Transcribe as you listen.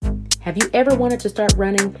Have you ever wanted to start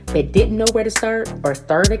running but didn't know where to start, or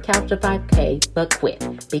started a Couch to 5K but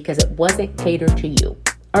quit because it wasn't catered to you?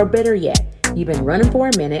 Or better yet, you've been running for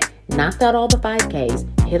a minute, knocked out all the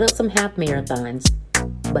 5Ks, hit up some half marathons,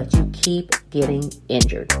 but you keep getting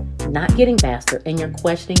injured, not getting faster, and you're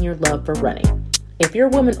questioning your love for running. If you're a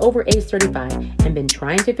woman over age 35 and been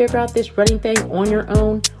trying to figure out this running thing on your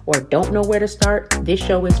own or don't know where to start, this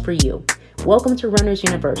show is for you. Welcome to Runners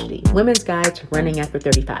University, Women's Guide to Running After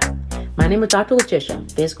 35. My name is Dr. Letitia,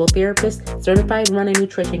 physical therapist, certified running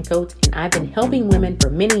nutrition coach, and I've been helping women for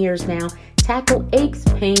many years now tackle aches,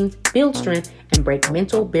 pains, build strength, and break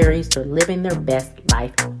mental barriers to living their best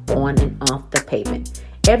life on and off the pavement.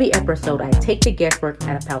 Every episode, I take the guesswork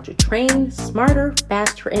out of how to train smarter,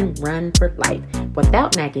 faster, and run for life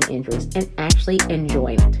without nagging injuries and actually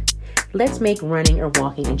enjoying it. Let's make running or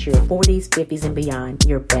walking into your 40s, 50s, and beyond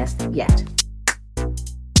your best yet.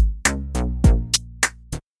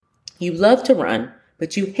 You love to run,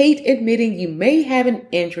 but you hate admitting you may have an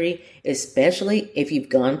injury, especially if you've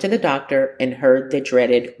gone to the doctor and heard the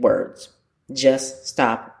dreaded words. Just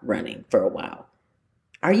stop running for a while.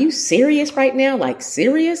 Are you serious right now? Like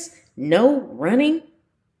serious? No running?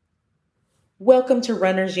 Welcome to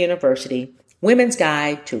Runners University, Women's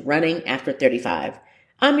Guide to Running After 35.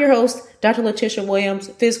 I'm your host, Dr. Letitia Williams,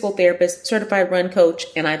 physical therapist, certified run coach,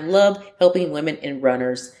 and I love helping women and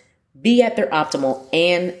runners be at their optimal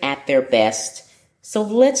and at their best. So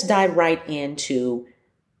let's dive right into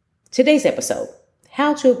today's episode,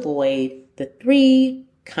 how to avoid the 3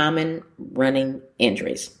 common running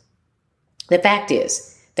injuries. The fact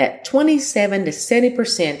is that 27 to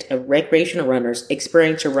 70% of recreational runners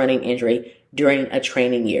experience a running injury during a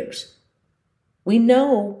training years. We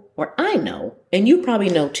know, or I know, and you probably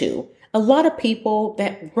know too, a lot of people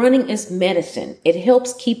that running is medicine. It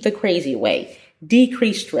helps keep the crazy away,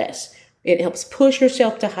 decrease stress. It helps push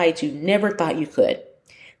yourself to heights you never thought you could.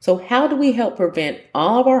 So how do we help prevent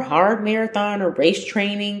all of our hard marathon or race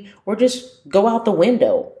training or just go out the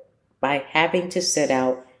window by having to sit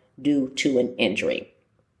out due to an injury?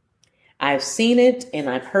 I've seen it and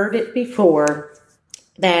I've heard it before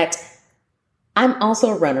that I'm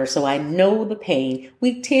also a runner, so I know the pain.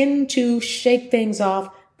 We tend to shake things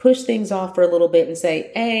off, push things off for a little bit and say,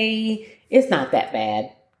 hey, it's not that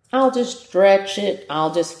bad. I'll just stretch it.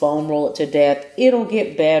 I'll just foam roll it to death. It'll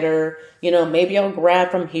get better. Maybe I'll grab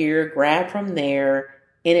from here, grab from there,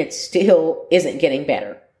 and it still isn't getting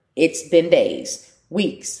better. It's been days,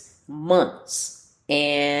 weeks, months,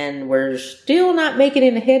 and we're still not making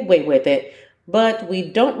any headway with it. But we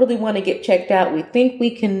don't really want to get checked out. We think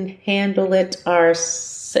we can handle it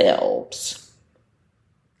ourselves.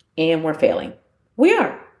 And we're failing. We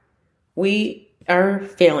are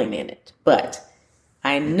failing in it. But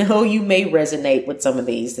I know you may resonate with some of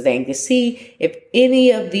these things to see if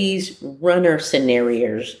any of these runner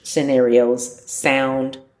scenarios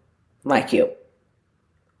sound like you.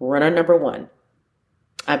 Runner number 1.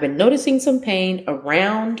 I've been noticing some pain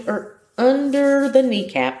around or under the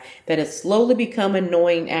kneecap that has slowly become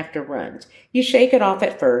annoying after runs. You shake it off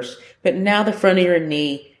at first, but now the front of your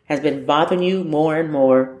knee has been bothering you more and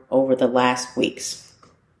more over the last weeks.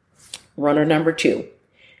 Runner number 2.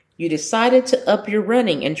 You decided to up your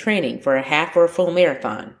running and training for a half or a full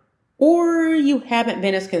marathon, or you haven't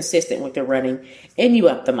been as consistent with your running and you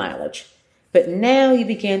up the mileage. But now you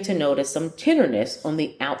begin to notice some tenderness on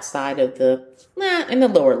the outside of in the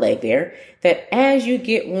lower leg there, that as you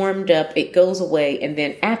get warmed up, it goes away. And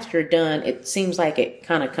then after you're done, it seems like it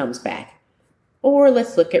kind of comes back. Or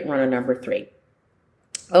let's look at runner number 3.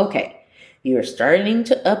 Okay, you're starting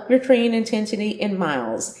to up your training intensity in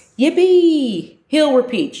miles. Yippee! Hill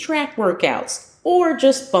repeats, track workouts, or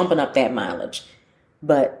just bumping up that mileage.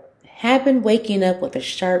 But have been waking up with a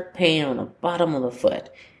sharp pain on the bottom of the foot,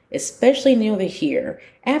 especially near the here.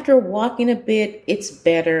 After walking a bit, it's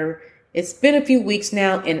better. It's been a few weeks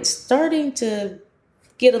now, and it's starting to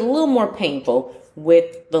get a little more painful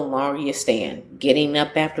with the longer you stand, getting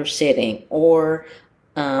up after sitting, or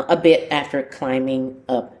a bit after climbing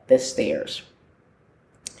up the stairs.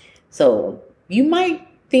 So you might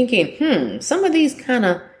thinking, some of these kind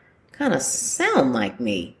of sound like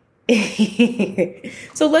me.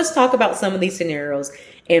 So let's talk about some of these scenarios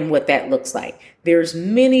and what that looks like. There's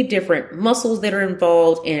many different muscles that are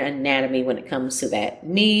involved in anatomy when it comes to that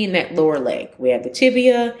knee and that lower leg. We have the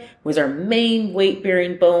tibia, which is our main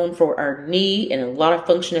weight-bearing bone for our knee and a lot of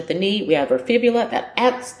function at the knee. We have our fibula, that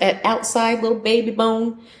outside little baby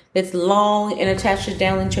bone that's long and attaches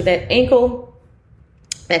down into that ankle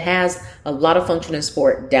that has a lot of function in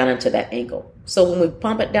sport down into that ankle. So when we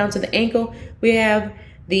pump it down to the ankle, we have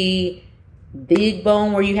the big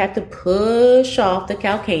bone where you have to push off the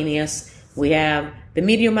calcaneus. We have the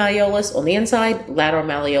medial malleolus on the inside, lateral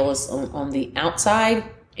malleolus on the outside,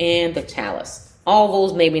 and the talus. All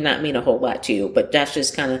those maybe not mean a whole lot to you, but that's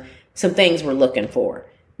just kind of some things we're looking for.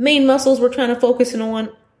 Main muscles we're trying to focus in on.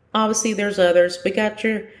 Obviously, there's others. We got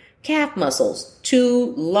your calf muscles,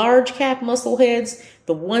 2 large calf muscle heads,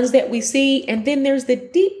 the ones that we see, and then there's the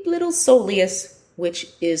deep little soleus, which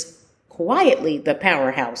is quietly the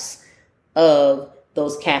powerhouse of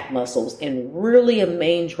those calf muscles and really a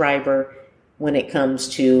main driver when it comes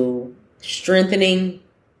to strengthening,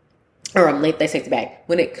 or let's take it back,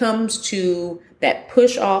 when it comes to that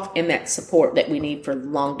push off and that support that we need for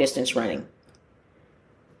long distance running.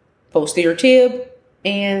 Posterior tib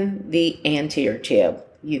and the anterior tib.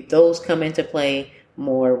 Those come into play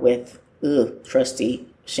more with trusty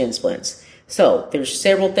shin splints. So there's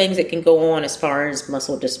several things that can go on as far as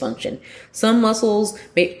muscle dysfunction. Some muscles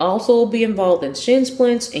may also be involved in shin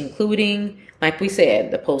splints, including, like we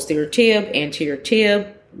said, the posterior tib, anterior tib,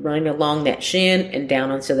 running along that shin and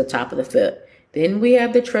down onto the top of the foot. Then we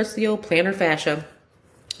have the trocleoplantar fascia,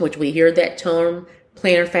 which we hear that term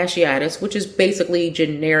plantar fasciitis, which is basically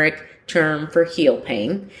generic term for heel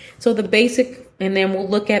pain. So the basic, and then we'll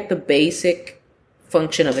look at the basic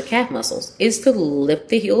function of the calf muscles is to lift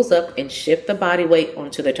the heels up and shift the body weight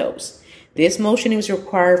onto the toes. This motion is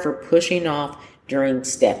required for pushing off during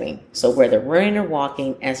stepping. So whether running or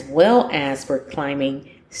walking, as well as for climbing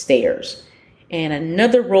stairs. And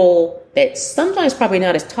another role that sometimes probably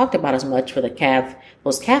not as talked about as much for the calf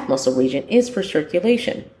muscle region is for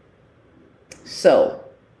circulation. So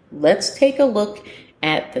let's take a look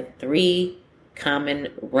at the 3 common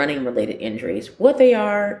running related injuries, what they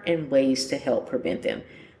are, and ways to help prevent them.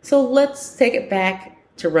 So let's take it back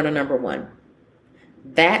to runner number 1.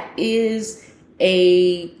 That is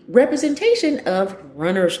a representation of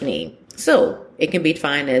runner's knee. So it can be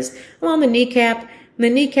defined as on the kneecap. The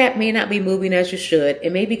kneecap may not be moving as you should.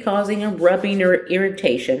 It may be causing a rubbing or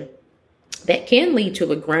irritation that can lead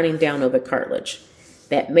to a grinding down of the cartilage.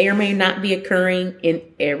 That may or may not be occurring in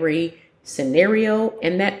every scenario,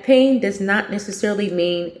 and that pain does not necessarily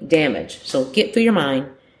mean damage. So get through your mind,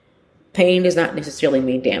 pain does not necessarily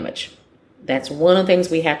mean damage. That's one of the things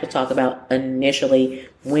we have to talk about initially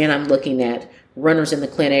when I'm looking at runners in the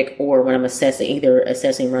clinic or when I'm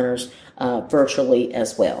assessing runners virtually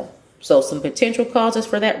as well. So some potential causes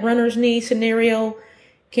for that runner's knee scenario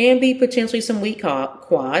can be potentially some weak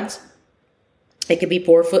quads. It could be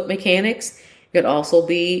poor foot mechanics. It could also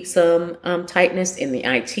be some tightness in the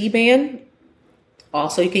IT band.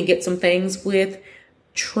 Also, you can get some things with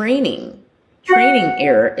training. Training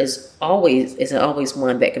error is always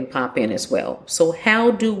one that can pop in as well. So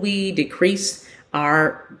how do we decrease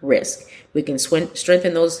our risk? We can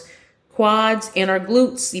strengthen those quads and our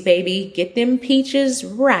glutes, baby. Get them peaches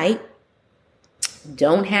right.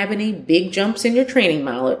 Don't have any big jumps in your training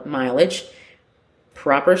mileage.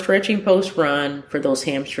 Proper stretching post-run for those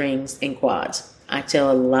hamstrings and quads. I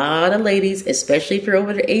tell a lot of ladies, especially if you're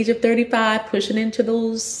over the age of 35, pushing into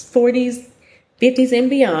those 40s, 50s, and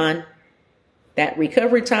beyond, that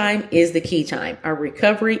recovery time is the key time. Our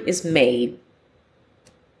recovery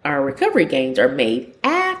gains are made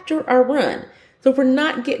after our run. So if we're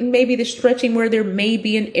not getting maybe the stretching where there may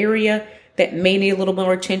be an area that may need a little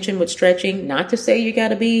more attention with stretching, not to say you got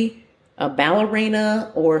to be a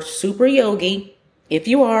ballerina or super yogi. If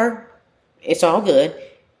you are, it's all good.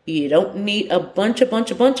 You don't need a bunch of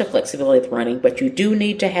flexibility with running, but you do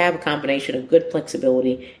need to have a combination of good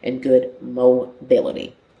flexibility and good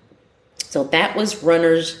mobility. So that was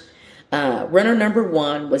runner number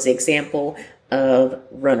 1 was the example of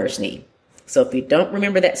runner's knee. So if you don't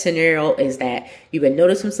remember that scenario, is that you've been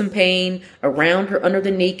noticing some pain around or under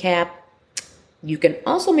the kneecap. You can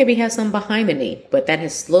also maybe have some behind the knee, but that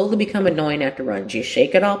has slowly become annoying after runs. You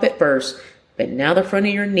shake it off at first, but now the front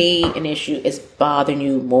of your knee, an issue, is bothering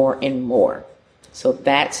you more and more. So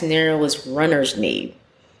that scenario is runner's knee.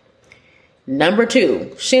 Number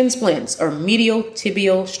 2, shin splints or medial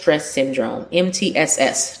tibial stress syndrome,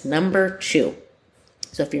 MTSS, number 2.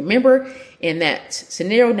 So if you remember in that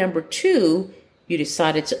scenario number 2, you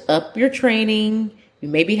decided to up your training. You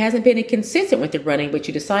maybe hasn't been consistent with your running, but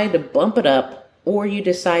you decided to bump it up, or you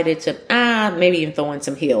decided to maybe even throw in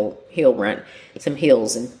some heel run, some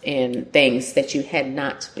heels and things that you had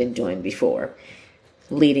not been doing before,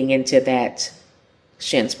 leading into that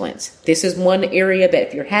shin splints. This is one area that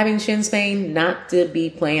if you're having shin pain, not to be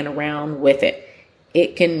playing around with it.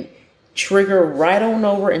 It can trigger right on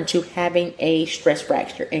over into having a stress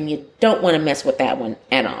fracture, and you don't want to mess with that one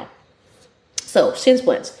at all. So shin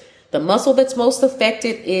splints, the muscle that's most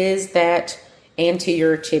affected is that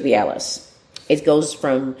anterior tibialis. It goes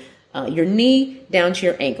from your knee down to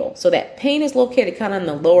your ankle. So that pain is located kind of on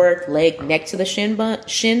the lower leg next to the shin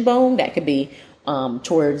bone. That could be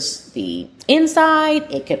towards the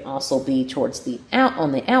inside. It can also be towards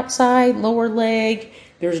on the outside, lower leg.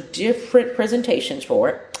 There's different presentations for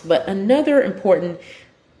it. But another important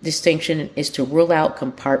distinction is to rule out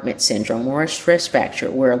compartment syndrome or a stress fracture.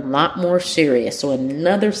 We're a lot more serious. So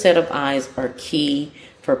another set of eyes are key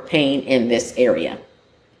for pain in this area.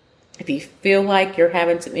 If you feel like you're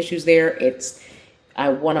having some issues there, I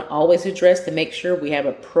want to always address to make sure we have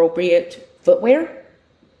appropriate footwear.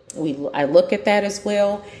 I look at that as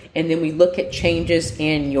well. And then we look at changes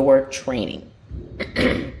in your training.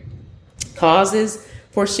 Causes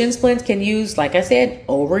for shin splints can use, like I said,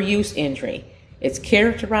 overuse injury. It's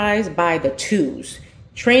characterized by the twos: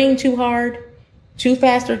 training too hard, too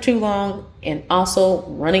fast or too long, and also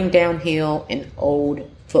running downhill in old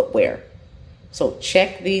footwear. So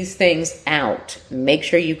check these things out. Make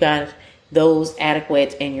sure you got those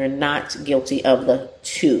adequate and you're not guilty of the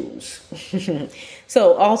twos.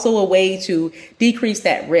 So also a way to decrease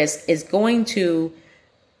that risk is going to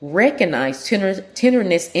recognize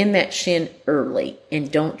tenderness in that shin early and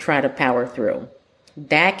don't try to power through.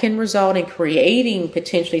 That can result in creating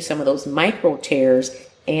potentially some of those micro tears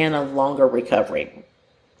and a longer recovery,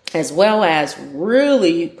 as well as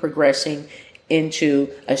really progressing into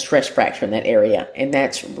a stress fracture in that area. And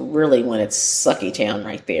that's really when it's sucky town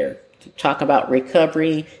right there. Talk about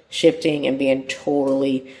recovery, shifting, and being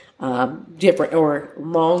totally different or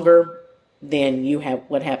longer than you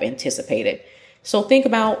would have anticipated. So think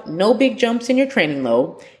about no big jumps in your training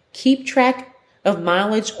load. Keep track of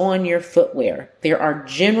mileage on your footwear. There are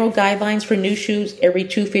general guidelines for new shoes every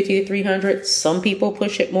 250 to 300. Some people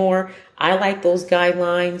push it more. I like those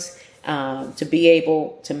guidelines to be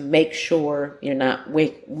able to make sure you're not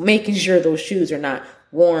making sure those shoes are not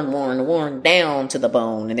worn down to the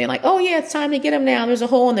bone. And they're like, oh yeah, it's time to get them now. There's a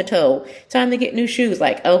hole in the toe. Time to get new shoes.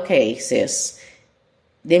 Like, okay, sis,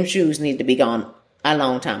 them shoes need to be gone a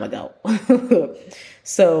long time ago.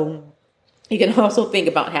 So you can also think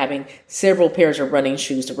about having several pairs of running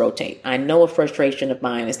shoes to rotate. I know a frustration of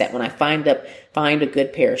mine is that when I find a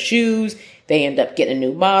good pair of shoes, they end up getting a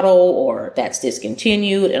new model or that's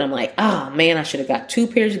discontinued. And I'm like, oh man, I should have got 2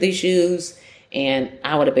 pairs of these shoes and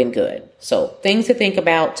I would have been good. So things to think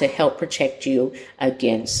about to help protect you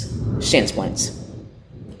against shin splints.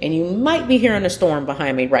 And you might be hearing a storm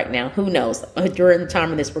behind me right now. Who knows? During the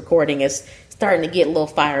time of this recording, it's starting to get a little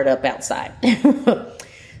fired up outside.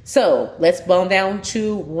 So let's bone down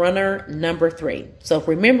to runner number 3. So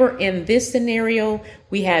remember, in this scenario,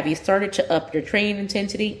 we have you started to up your training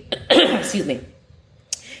intensity. Excuse me.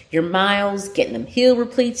 Your miles, getting them heel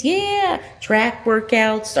repletes. Yeah. Track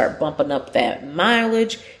workouts, start bumping up that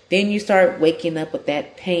mileage. Then you start waking up with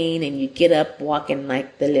that pain and you get up walking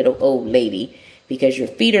like the little old lady because your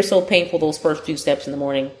feet are so painful those first few steps in the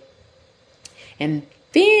morning. And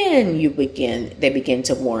then they begin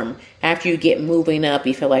to warm. After you get moving up,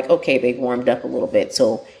 you feel like, okay, they've warmed up a little bit,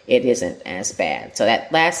 so it isn't as bad. So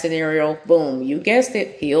that last scenario, boom, you guessed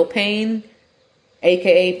it, heel pain,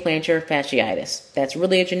 aka plantar fasciitis. That's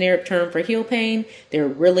really a generic term for heel pain. They're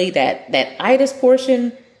really that itis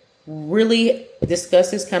portion really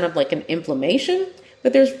discusses kind of like an inflammation,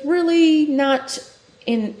 but there's really not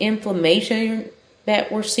an inflammation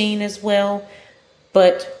that we're seeing as well.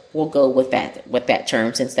 But we'll go with that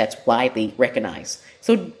term since that's widely recognized.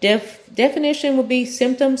 So definition would be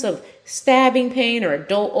symptoms of stabbing pain or a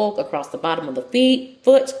dull ache across the bottom of the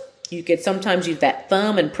foot. You could sometimes use that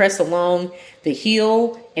thumb and press along the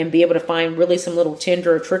heel and be able to find really some little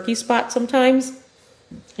tender or tricky spots sometimes.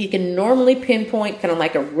 You can normally pinpoint kind of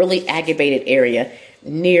like a really aggravated area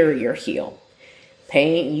near your heel.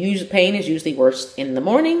 Pain is usually worse in the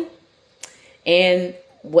morning, and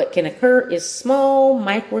what can occur is small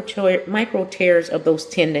micro tears of those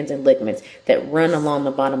tendons and ligaments that run along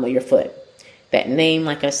the bottom of your foot. That name,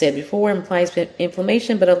 like I said before, implies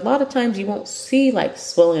inflammation, but a lot of times you won't see like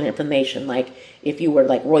swelling and inflammation, like if you were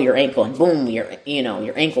like roll your ankle and boom, your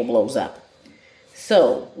ankle blows up.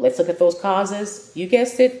 So let's look at those causes. You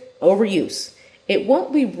guessed it, overuse. It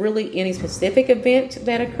won't be really any specific event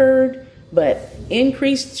that occurred, but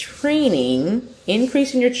increasing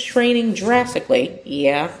your training drastically,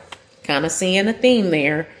 yeah, kind of seeing a theme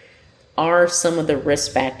there, are some of the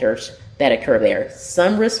risk factors that occur there.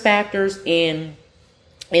 Some risk factors in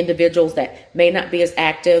individuals that may not be as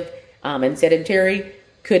active and sedentary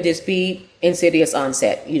could just be insidious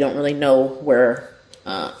onset. You don't really know where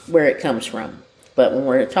it comes from. But when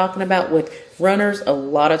we're talking about with runners, a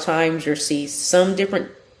lot of times you'll see some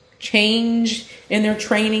different change in their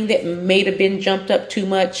training that may have been jumped up too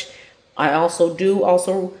much, I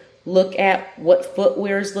also look at what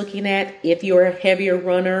footwear is looking at. If you're a heavier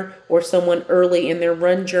runner or someone early in their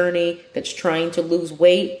run journey that's trying to lose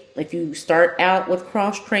weight, if you start out with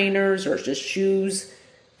cross trainers or just shoes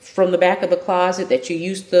from the back of the closet that you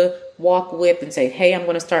used to walk with and say, hey, I'm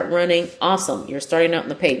going to start running, awesome. You're starting out in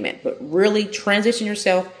the pavement, but really transition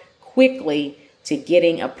yourself quickly to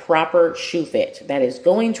getting a proper shoe fit. That is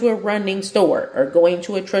going to a running store or going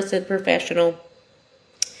to a trusted professional,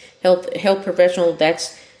 health professional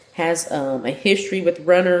that's has a history with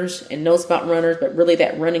runners and knows about runners, but really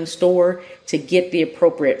that running store to get the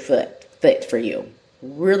appropriate fit for you.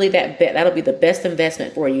 Really, that'll be the best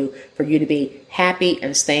investment for you to be happy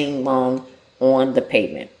and staying long on the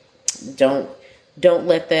pavement. Don't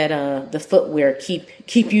let that the footwear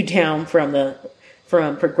keep you down from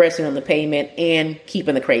progressing on the pavement and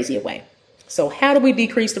keeping the crazy away. So how do we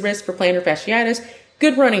decrease the risk for plantar fasciitis?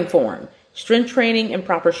 Good running form, strength training, and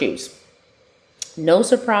proper shoes. No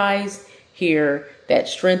surprise here that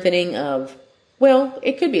strengthening of, well,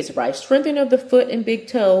 it could be a surprise. Strengthening of the foot and big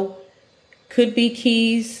toe could be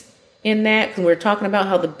keys in that, because we're talking about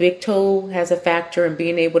how the big toe has a factor in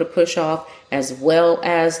being able to push off, as well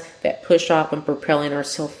as that push off and propelling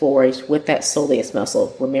ourselves forward with that soleus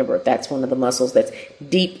muscle. Remember, that's one of the muscles that's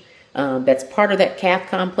deep. That's part of that calf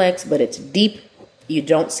complex, but it's deep. You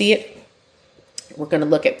don't see it. We're going to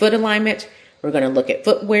look at foot alignment. We're going to look at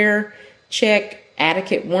footwear. Check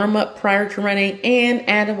adequate warm up prior to running and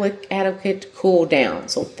adequate cool down.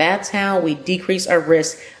 So that's how we decrease our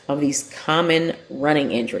risk of these common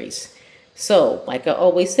running injuries. So, like I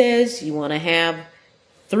always says, you want to have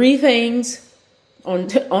 3 things on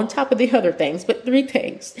top of the other things, but 3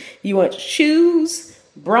 things. You want shoes,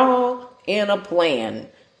 bra, and a plan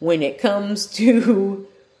when it comes to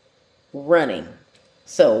running.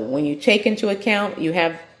 So when you take into account, you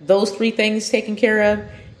have those 3 things taken care of,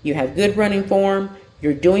 you have good running form,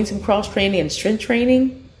 you're doing some cross training and strength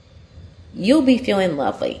training, you'll be feeling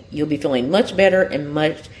lovely. You'll be feeling much better and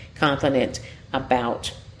much confident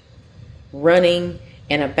about running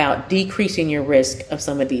and about decreasing your risk of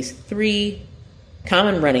some of these 3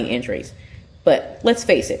 common running injuries. But let's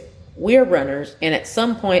face it, we're runners, and at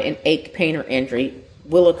some point an ache, pain, or injury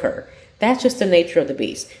will occur. That's just the nature of the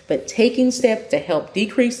beast. But taking steps to help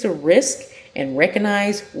decrease the risk and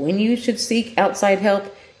recognize when you should seek outside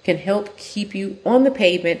help can help keep you on the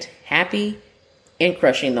pavement, happy and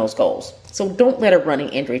crushing those goals. So don't let a running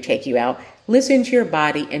injury take you out. Listen to your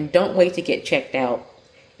body and don't wait to get checked out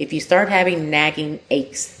if you start having nagging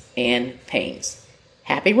aches and pains.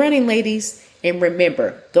 Happy running, ladies. And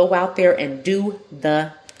remember, go out there and do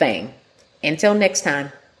the thing. Until next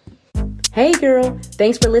time. Hey girl,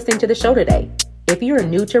 thanks for listening to the show today. If you're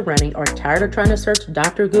new to running or tired of trying to search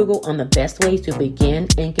Dr. Google on the best ways to begin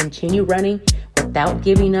and continue running without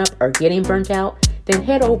giving up or getting burnt out, then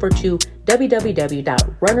head over to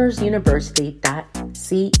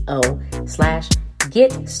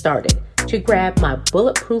www.runnersuniversity.co/get started to grab my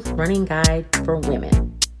bulletproof running guide for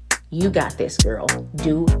women. You got this, girl.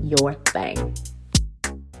 Do your thing.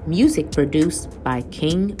 Music produced by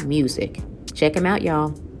King Music. Check him out,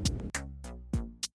 y'all.